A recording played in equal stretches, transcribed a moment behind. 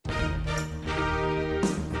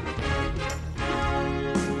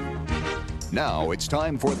Now it's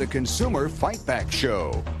time for the Consumer Fight Back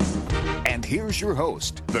Show. And here's your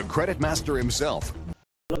host, the credit master himself.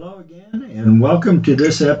 Hello again, and welcome to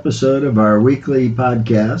this episode of our weekly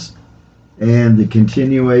podcast and the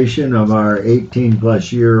continuation of our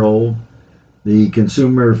 18-plus-year-old, the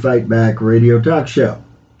Consumer Fight Back radio talk show.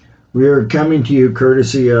 We are coming to you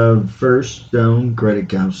courtesy of First Stone Credit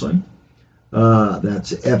Counseling.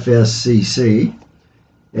 That's FSCC.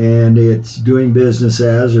 And it's doing business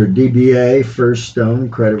as, or DBA First Stone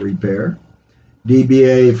Credit Repair,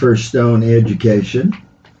 DBA First Stone Education,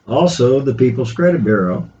 also the People's Credit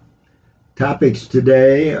Bureau. Topics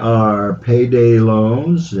today are payday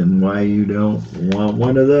loans and why you don't want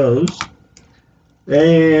one of those,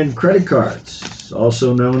 and credit cards,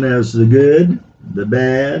 also known as the good, the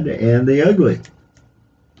bad, and the ugly.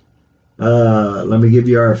 Let me give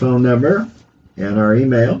you our phone number and our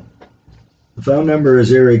email. The phone number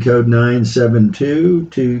is area code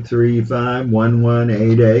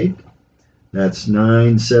 972-235-1188. That's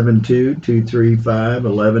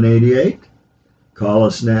 972-235-1188. Call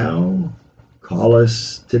us now. Call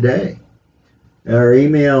us today. Our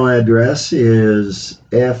email address is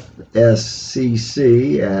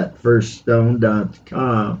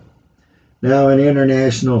fscc@firststone.com. Now in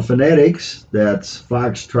international phonetics, that's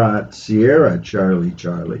Foxtrot Sierra Charlie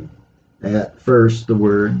Charlie at first the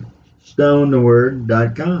word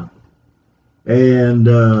stonetheword.com. And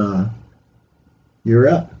you're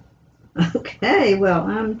up. Okay, well,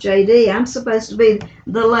 I'm JD. I'm supposed to be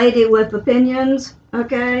the lady with opinions,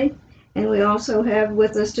 okay? And we also have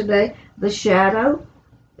with us today the Shadow.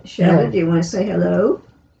 Shadow, do you want to say hello?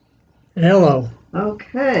 Hello.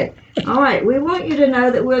 Okay. All right, we want you to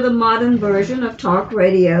know that we're the modern version of talk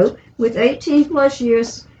radio with 18 plus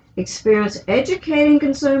years experience educating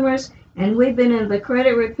consumers, and we've been in the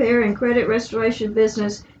credit repair and credit restoration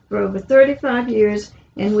business for over 35 years.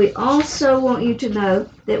 And we also want you to know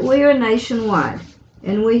that we are nationwide,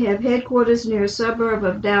 and we have headquarters near a suburb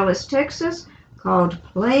of Dallas, Texas, called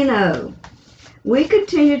Plano. We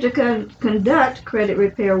continue to conduct credit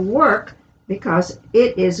repair work because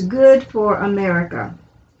it is good for America.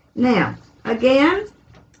 Now, again,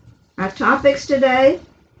 our topics today,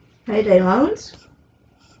 payday loans.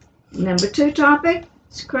 Number 2 topic,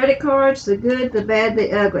 credit cards, the good, the bad,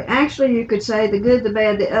 the ugly. Actually, you could say the good, the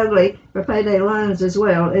bad, the ugly for payday loans as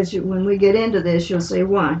well. When we get into this, you'll see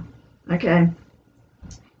why. Okay.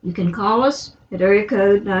 You can call us at area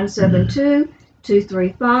code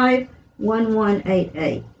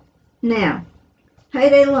 972-235-1188. Now,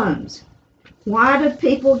 payday loans. Why do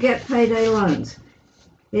people get payday loans?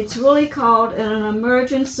 It's really called an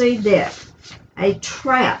emergency debt, a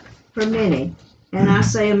trap for many. And I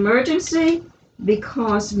say emergency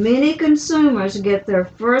because many consumers get their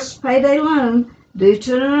first payday loan due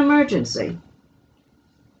to an emergency.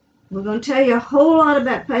 We're going to tell you a whole lot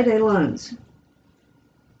about payday loans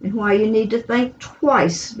and why you need to think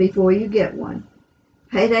twice before you get one.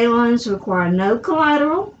 Payday loans require no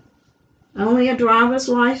collateral, only a driver's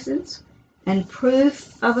license, and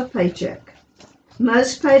proof of a paycheck.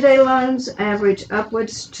 Most payday loans average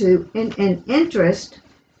upwards to in interest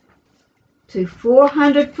to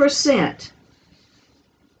 400%.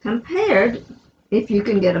 Compared, if you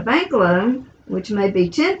can get a bank loan, which may be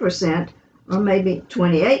 10% or maybe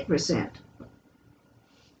 28%.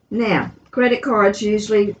 Now, credit cards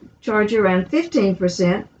usually charge around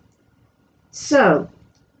 15%. So,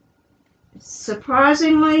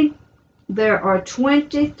 surprisingly, there are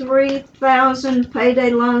 23,000 payday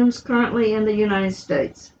loans currently in the United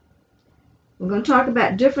States. We're going to talk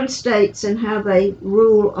about different states and how they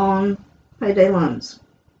rule on payday loans.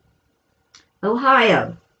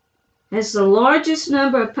 Ohio has the largest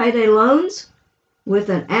number of payday loans with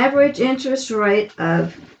an average interest rate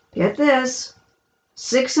of, get this,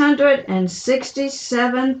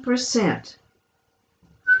 667%.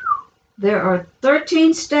 There are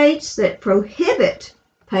 13 states that prohibit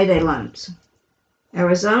payday loans: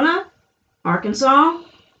 Arizona, Arkansas,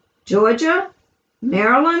 Georgia,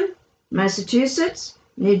 Maryland, Massachusetts,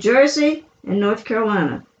 New Jersey, and North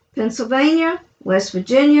Carolina, Pennsylvania, West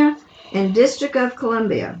Virginia, and District of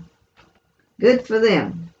Columbia. Good for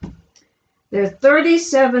them. There are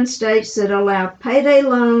 37 states that allow payday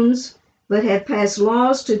loans but have passed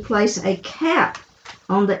laws to place a cap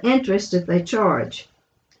on the interest that they charge.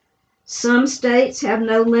 Some states have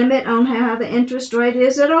no limit on how the interest rate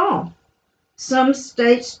is at all. Some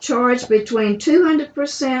states charge between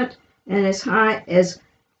 200% and as high as,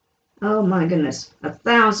 oh my goodness,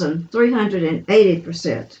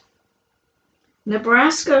 1,380%.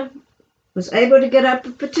 Nebraska was able to get up a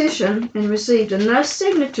petition and received enough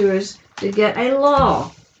signatures to get a law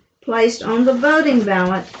placed on the voting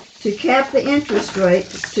ballot to cap the interest rate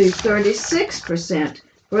to 36%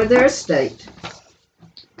 for their state.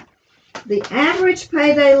 The average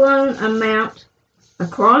payday loan amount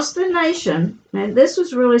across the nation, and this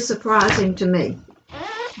was really surprising to me,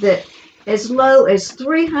 that as low as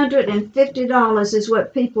 $350 is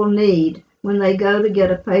what people need when they go to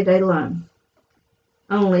get a payday loan.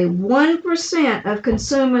 Only 1% of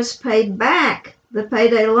consumers pay back the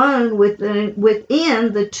payday loan within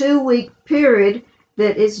the 2-week period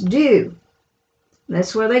that is due.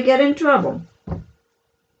 That's where they get in trouble.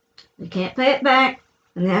 They can't pay it back,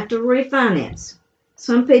 and they have to refinance.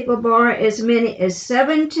 Some people borrow as many as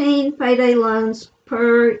 17 payday loans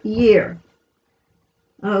per year.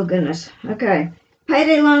 Oh, goodness. Okay.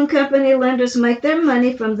 Payday loan company lenders make their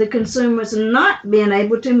money from the consumers not being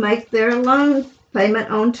able to make their loan payment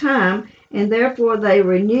on time, and therefore they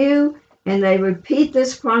renew and they repeat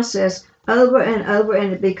this process over and over,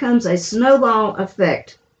 and it becomes a snowball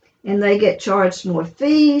effect. And they get charged more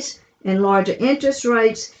fees and larger interest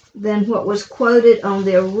rates than what was quoted on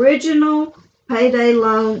the original payday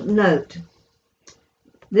loan note.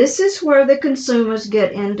 This is where the consumers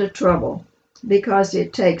get into trouble, because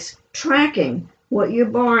it takes tracking what you're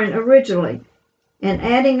borrowing originally and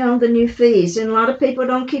adding on the new fees. And a lot of people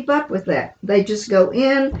don't keep up with that. They just go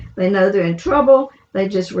in, they know they're in trouble, they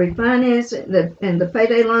just refinance it, and the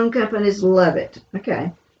payday loan companies love it.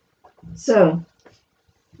 Okay. So,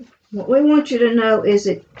 what we want you to know is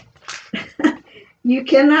that you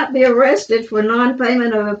cannot be arrested for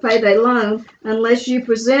non-payment of a payday loan unless you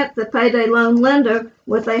present the payday loan lender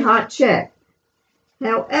with a hot check.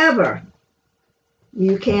 However,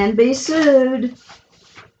 you can be sued.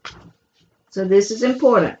 So this is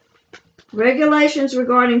important. Regulations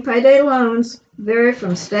regarding payday loans vary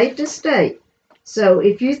from state to state. So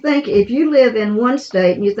if you live in one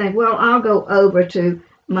state and you think, well, I'll go over to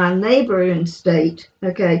my neighboring state,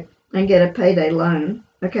 okay, and get a payday loan,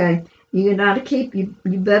 okay, you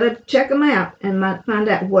better check them out and find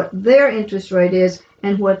out what their interest rate is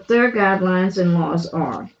and what their guidelines and laws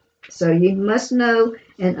are. So you must know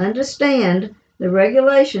and understand the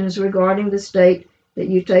regulations regarding the state that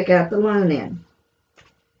you take out the loan in.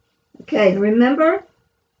 Okay, remember,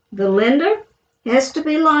 the lender has to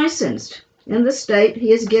be licensed in the state he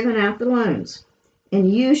has given out the loans,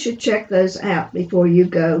 and you should check those out before you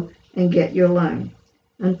go and get your loan.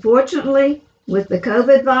 Unfortunately, with the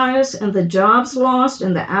COVID virus and the jobs lost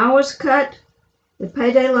and the hours cut, the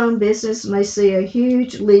payday loan business may see a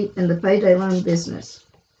huge leap in the payday loan business.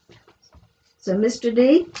 So, Mr.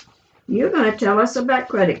 D, you're going to tell us about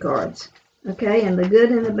credit cards, okay, and the good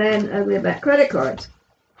and the bad and ugly about credit cards.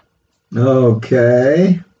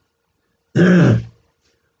 Okay.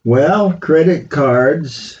 Well, credit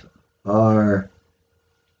cards can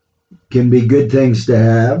be good things to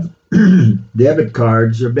have. Debit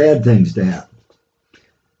cards are bad things to have.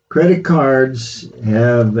 Credit cards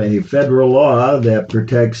have a federal law that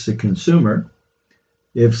protects the consumer.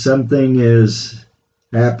 If something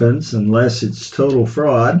happens, unless it's total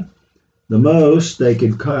fraud, the most they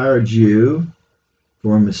could charge you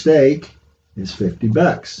for a mistake is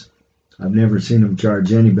 $50. I've never seen them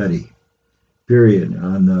charge anybody, period,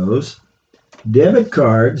 on those. Debit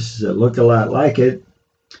cards that look a lot like it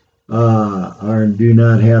do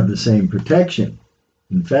not have the same protection.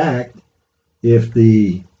 In fact, if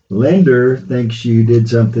the lender thinks you did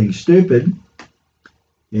something stupid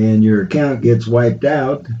and your account gets wiped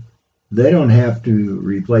out, they don't have to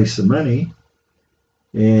replace the money,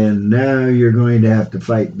 and now you're going to have to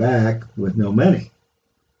fight back with no money.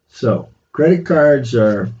 So credit cards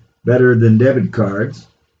are better than debit cards,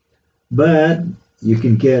 but you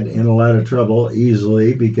can get in a lot of trouble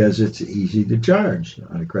easily because it's easy to charge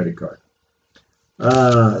on a credit card.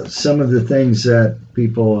 Some of the things that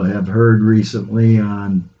people have heard recently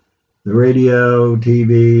on the radio,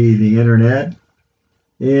 TV, the internet,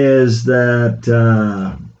 is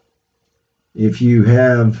that if you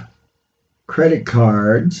have credit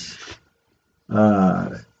cards,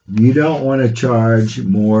 you don't want to charge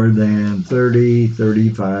more than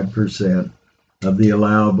 35% of the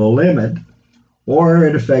allowable limit, or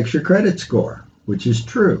it affects your credit score, which is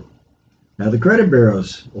true. Now, the credit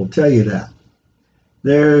bureaus will tell you that.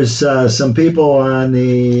 There's some people on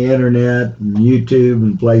the internet and YouTube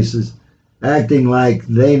and places acting like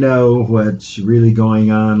they know what's really going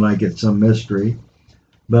on, like it's some mystery.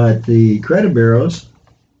 But the credit bureaus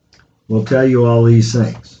will tell you all these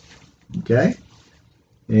things, okay?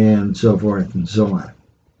 And so forth and so on.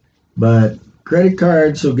 But credit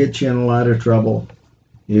cards will get you in a lot of trouble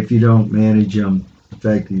if you don't manage them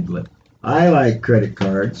effectively. I like credit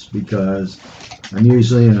cards because I'm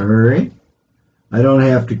usually in a hurry. I don't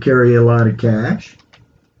have to carry a lot of cash.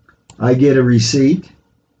 I get a receipt.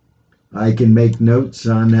 I can make notes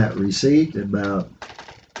on that receipt about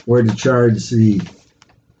where to charge the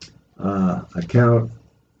account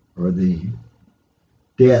or the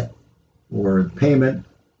debt or payment,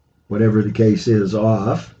 whatever the case is,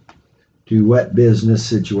 off to what business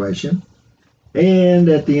situation. And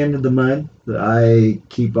at the end of the month, I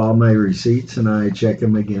keep all my receipts and I check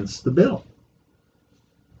them against the bill,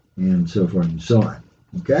 and so forth and so on.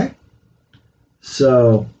 Okay?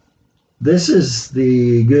 So this is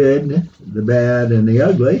the good, the bad, and the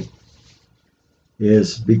ugly.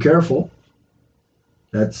 Is be careful.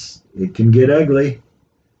 It can get ugly.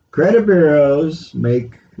 Credit bureaus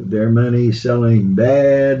make their money selling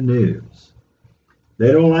bad news.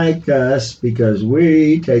 They don't like us because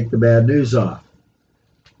we take the bad news off.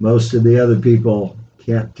 Most of the other people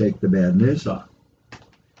can't take the bad news off.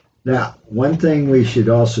 Now, one thing we should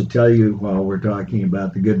also tell you while we're talking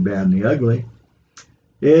about the good, bad, and the ugly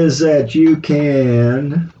is that you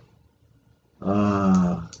can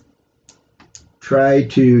try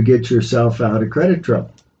to get yourself out of credit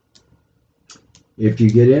trouble if you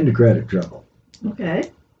get into credit trouble.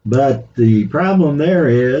 Okay. But the problem there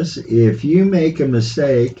is if you make a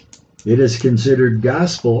mistake, it is considered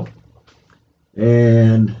gospel.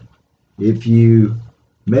 And if you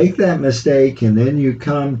make that mistake and then you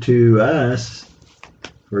come to us,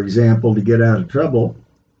 for example, to get out of trouble,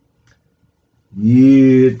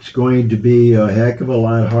 it's going to be a heck of a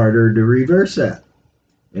lot harder to reverse that.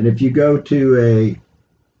 And if you go to a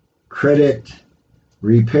credit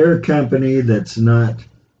repair company that's not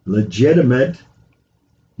legitimate,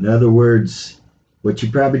 in other words, what you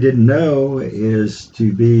probably didn't know is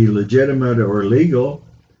to be legitimate or legal,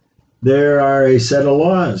 there are a set of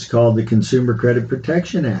laws called the Consumer Credit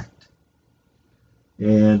Protection Act.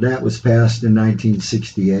 And that was passed in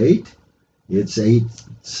 1968. It's 8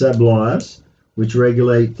 sub-laws which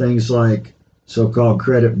regulate things like so-called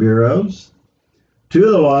credit bureaus. 2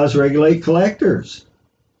 of the laws regulate collectors.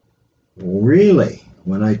 Really?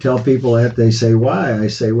 When I tell people that, they say, why? I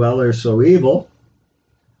say, well, they're so evil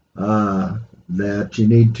that you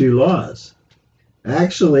need 2 laws.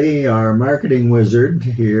 Actually, our marketing wizard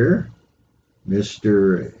here,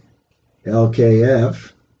 Mr.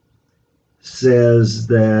 LKF, says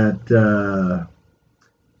that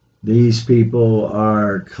these people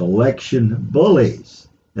are collection bullies.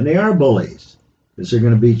 And they are bullies because they're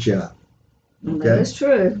going to beat you up. Okay? That is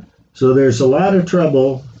true. So there's a lot of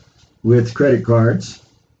trouble with credit cards.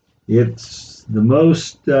 It's the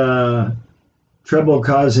most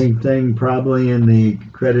trouble-causing thing probably in the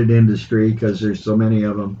credit industry because there's so many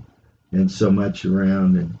of them and so much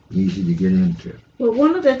around and easy to get into. Well,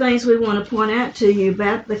 one of the things we want to point out to you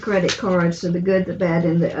about the credit cards, so the good, the bad,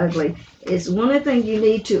 and the ugly, is one of the things you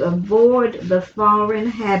need to avoid the foreign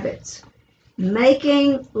habits.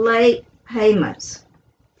 Making late payments.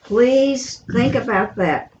 Please think about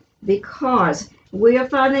that, because we are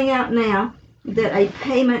finding out now that a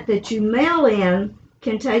payment that you mail in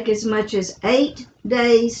can take as much as 8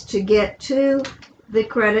 days to get to the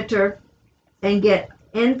creditor and get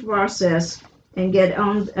in process and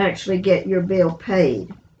actually get your bill paid.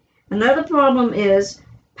 Another problem is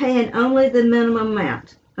paying only the minimum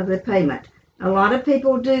amount of the payment. A lot of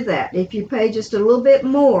people do that. If you pay just a little bit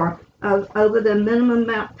more over the minimum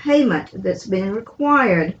amount payment that's been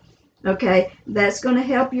required, okay, that's going to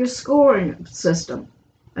help your scoring system.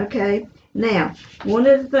 Okay, now one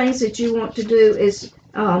of the things that you want to do is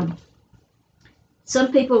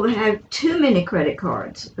some people have too many credit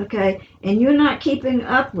cards, okay, and you're not keeping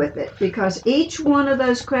up with it because each one of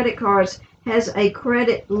those credit cards has a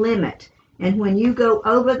credit limit, and when you go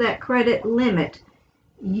over that credit limit,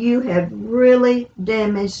 you have really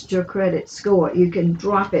damaged your credit score. You can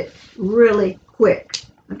drop it really quick,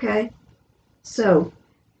 okay? So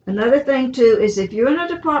another thing too is if you're in a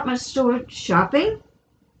department store shopping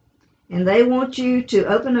and they want you to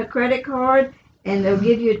open a credit card and they'll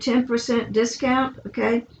give you a 10% discount,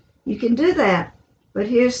 okay? You can do that, but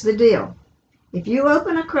here's the deal. If you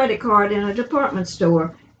open a credit card in a department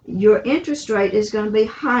store, your interest rate is going to be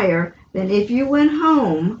higher than if you went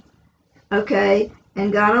home, okay,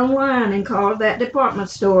 and got online and called that department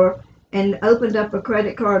store and opened up a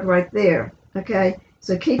credit card right there, okay?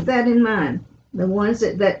 So keep that in mind. The ones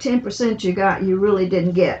that 10% you got, you really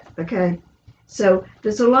didn't get, okay? So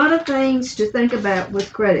there's a lot of things to think about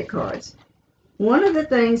with credit cards. One of the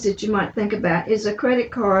things that you might think about is a credit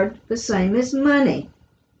card the same as money.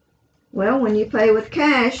 Well, when you pay with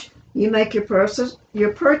cash, you make your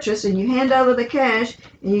purchase and you hand over the cash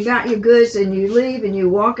and you got your goods and you leave and you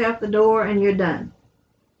walk out the door and you're done.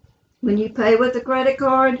 When you pay with a credit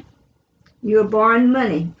card, you're borrowing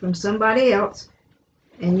money from somebody else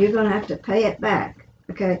and you're going to have to pay it back.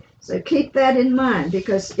 Okay, so keep that in mind,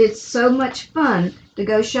 because it's so much fun to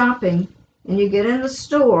go shopping and you get in the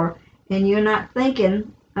store and you're not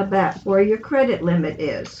thinking about where your credit limit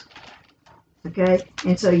is. Okay,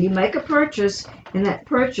 and so you make a purchase, and that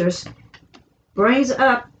purchase brings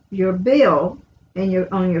up your bill and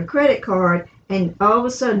you're on your credit card, and all of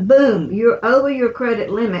a sudden, boom, you're over your credit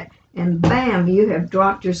limit, and bam, you have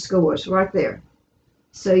dropped your scores right there.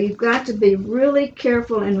 So you've got to be really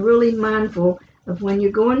careful and really mindful of when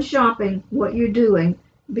you're going shopping, what you're doing,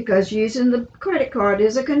 because using the credit card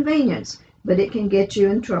is a convenience, but it can get you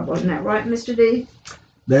in trouble. Isn't that right, Mr. D?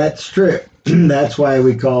 That's true. That's why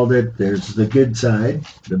we called it, there's the good side,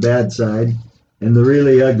 the bad side, and the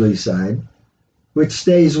really ugly side, which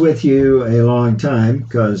stays with you a long time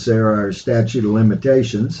because there are statute of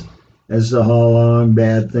limitations as to how long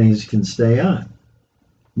bad things can stay on.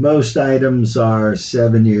 Most items are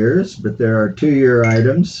 7 years, but there are 2-year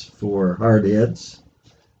items for hard hits.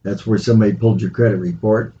 That's where somebody pulled your credit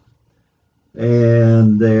report.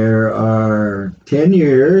 And there are 10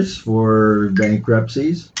 years for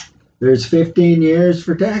bankruptcies. There's 15 years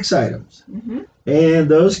for tax items. Mm-hmm. And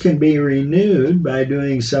those can be renewed by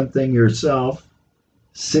doing something yourself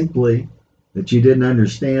simply that you didn't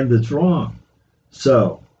understand that's wrong.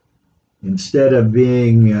 So instead of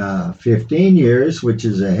being 15 years, which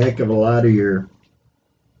is a heck of a lot of your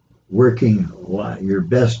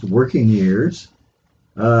best working years,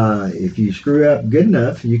 if you screw up good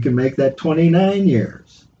enough, you can make that 29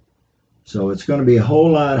 years. So it's going to be a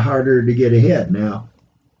whole lot harder to get ahead. Now,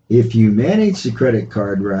 if you manage the credit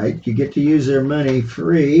card right, you get to use their money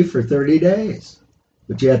free for 30 days.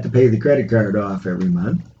 But you have to pay the credit card off every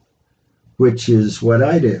month, which is what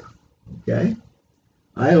I do. Okay?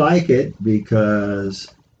 I like it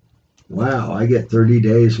because, wow, I get 30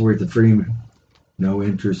 days worth of free, no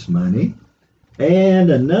interest money.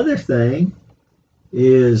 And another thing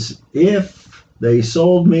is, if they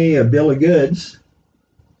sold me a bill of goods,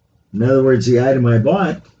 in other words, the item I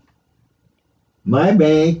bought, my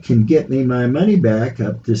bank can get me my money back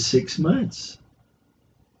up to 6 months.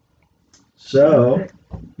 So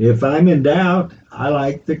if I'm in doubt, I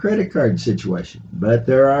like the credit card situation, but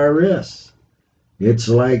there are risks. It's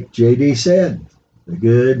like JD said, the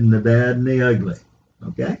good and the bad and the ugly.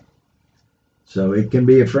 Okay? So it can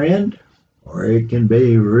be a friend or it can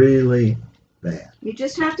be really bad. You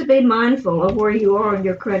just have to be mindful of where you are on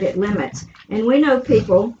your credit limits. And we know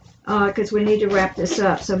people, because we need to wrap this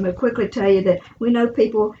up, so I'm going to quickly tell you that we know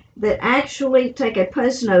people that actually take a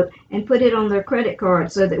post note and put it on their credit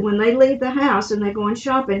card so that when they leave the house and they're going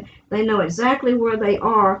shopping, they know exactly where they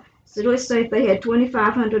are. So let's say if they had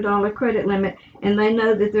 $2,500 credit limit and they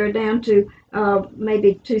know that they're down to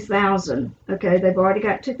maybe $2,000. Okay, they've already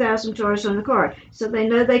got $2,000 charged on the card. So they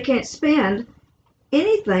know they can't spend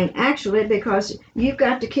anything actually, because you've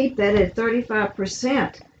got to keep that at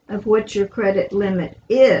 35% of what your credit limit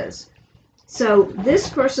is. So this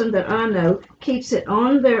person that I know keeps it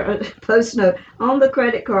on their post note on the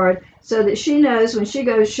credit card so that she knows when she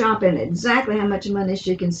goes shopping exactly how much money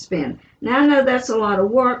she can spend. Now I know that's a lot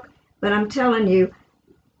of work, but I'm telling you,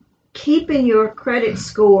 keeping your credit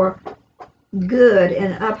score good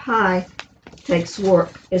and up high takes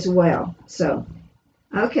work as well. So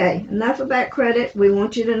okay, enough about credit. We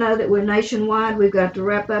want you to know that we're nationwide. We've got to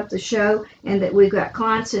wrap up the show, and that we've got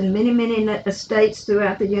clients in many, many states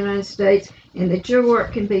throughout the United States, and that your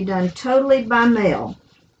work can be done totally by mail.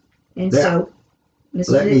 And so,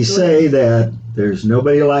 let me say that there's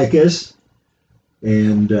nobody like us,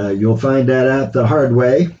 and you'll find that out the hard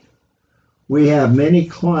way. We have many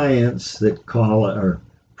clients that call, or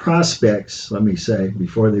prospects, let me say,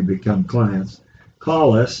 before they become clients,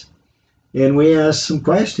 call us. And we ask some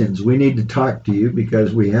questions. We need to talk to you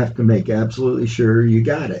because we have to make absolutely sure you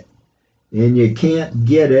got it. And you can't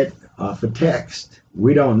get it off a text.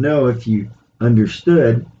 We don't know if you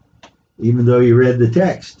understood, even though you read the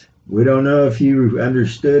text. We don't know if you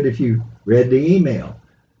understood if you read the email.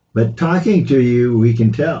 But talking to you, we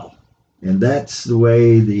can tell. And that's the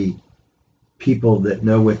way the people that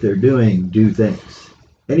know what they're doing do things.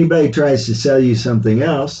 Anybody tries to sell you something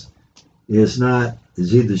else is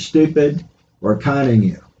either stupid or conning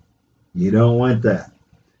you. You don't want that.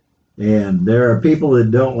 And there are people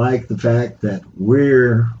that don't like the fact that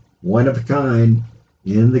we're one of a kind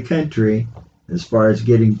in the country as far as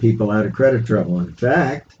getting people out of credit trouble. In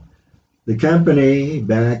fact, the company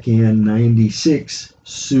back in '96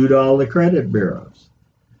 sued all the credit bureaus.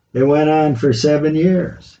 It went on for 7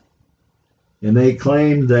 years. And they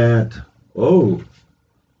claimed that,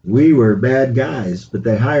 we were bad guys, but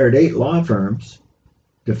they hired 8 law firms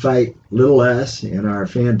to fight little us and our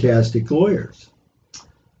fantastic lawyers.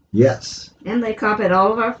 Yes. And they copied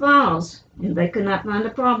all of our files, and they could not find a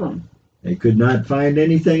problem. They could not find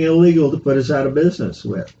anything illegal to put us out of business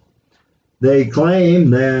with. They claim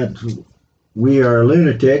that we are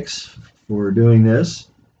lunatics for doing this,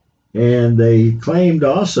 and they claimed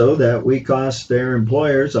also that we cost their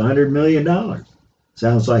employers $100 million.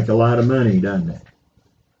 Sounds like a lot of money, doesn't it?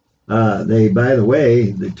 They, by the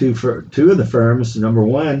way, the two of the firms, number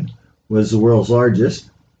one was the world's largest,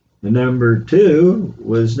 and number two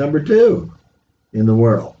was number two in the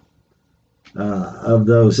world of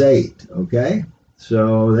those 8. Okay,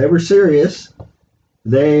 so they were serious.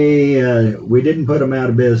 We didn't put them out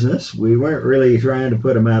of business. We weren't really trying to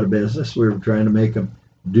put them out of business. We were trying to make them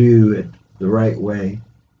do it the right way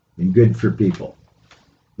and good for people.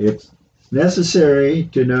 It's necessary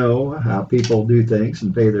to know how people do things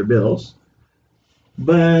and pay their bills,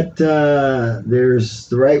 but there's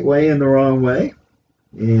the right way and the wrong way,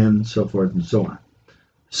 and so forth and so on.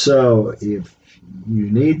 So if you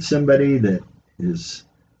need somebody that is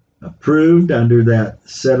approved under that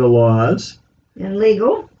set of laws And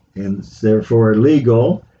legal. and therefore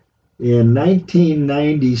legal, in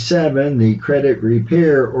 1997 the Credit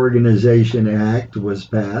Repair Organization Act was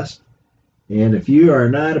passed, and if you are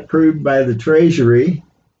not approved by the Treasury,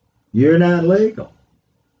 you're not legal.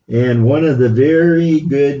 And one of the very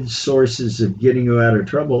good sources of getting you out of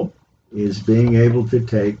trouble is being able to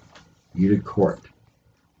take you to court.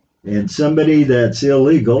 And somebody that's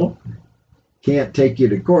illegal can't take you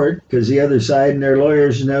to court because the other side and their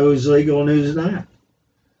lawyers know who's legal and who's not.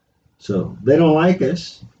 So they don't like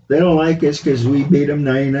us. They don't like us because we beat them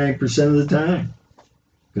 99% of the time.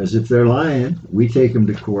 Because if they're lying, we take them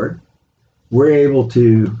to court. We're able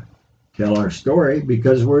to tell our story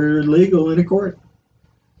because we're legal in a court.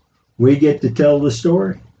 We get to tell the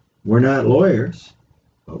story. We're not lawyers,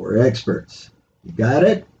 but we're experts. You got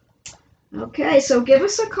it? Okay, so give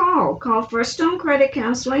us a call. Call First Stone Credit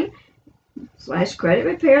Counseling /Credit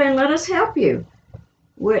Repair and let us help you.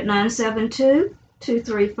 We're at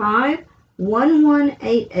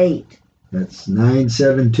 972-235-1188. That's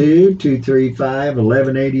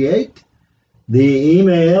 972-235-1188. The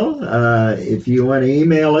email, if you want to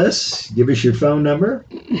email us, give us your phone number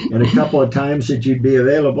and a couple of times that you'd be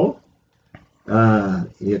available.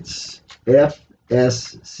 It's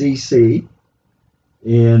FSCC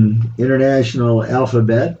in International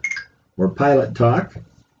Alphabet or Pilot Talk.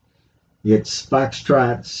 It's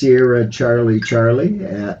Foxtrot Sierra Charlie Charlie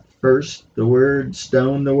at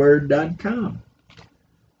firstthewordStoneTheWord.com.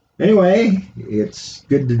 Anyway, it's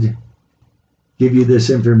good to give you this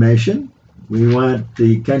information. We want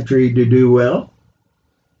the country to do well,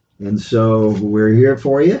 and so we're here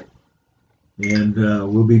for you, and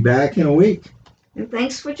we'll be back in a week. And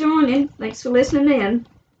thanks for joining. Thanks for listening in.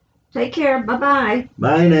 Take care. Bye-bye.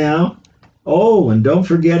 Bye now. Oh, and don't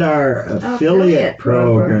forget our affiliate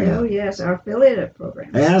program. Oh, yes, our affiliate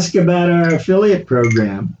program. Ask about our affiliate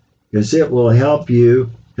program because it will help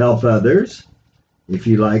you help others if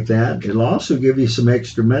you like that. It'll also give you some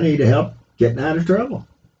extra money to help getting out of trouble.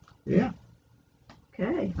 Yeah.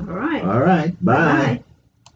 Okay, all right. All right. Bye. Bye-bye.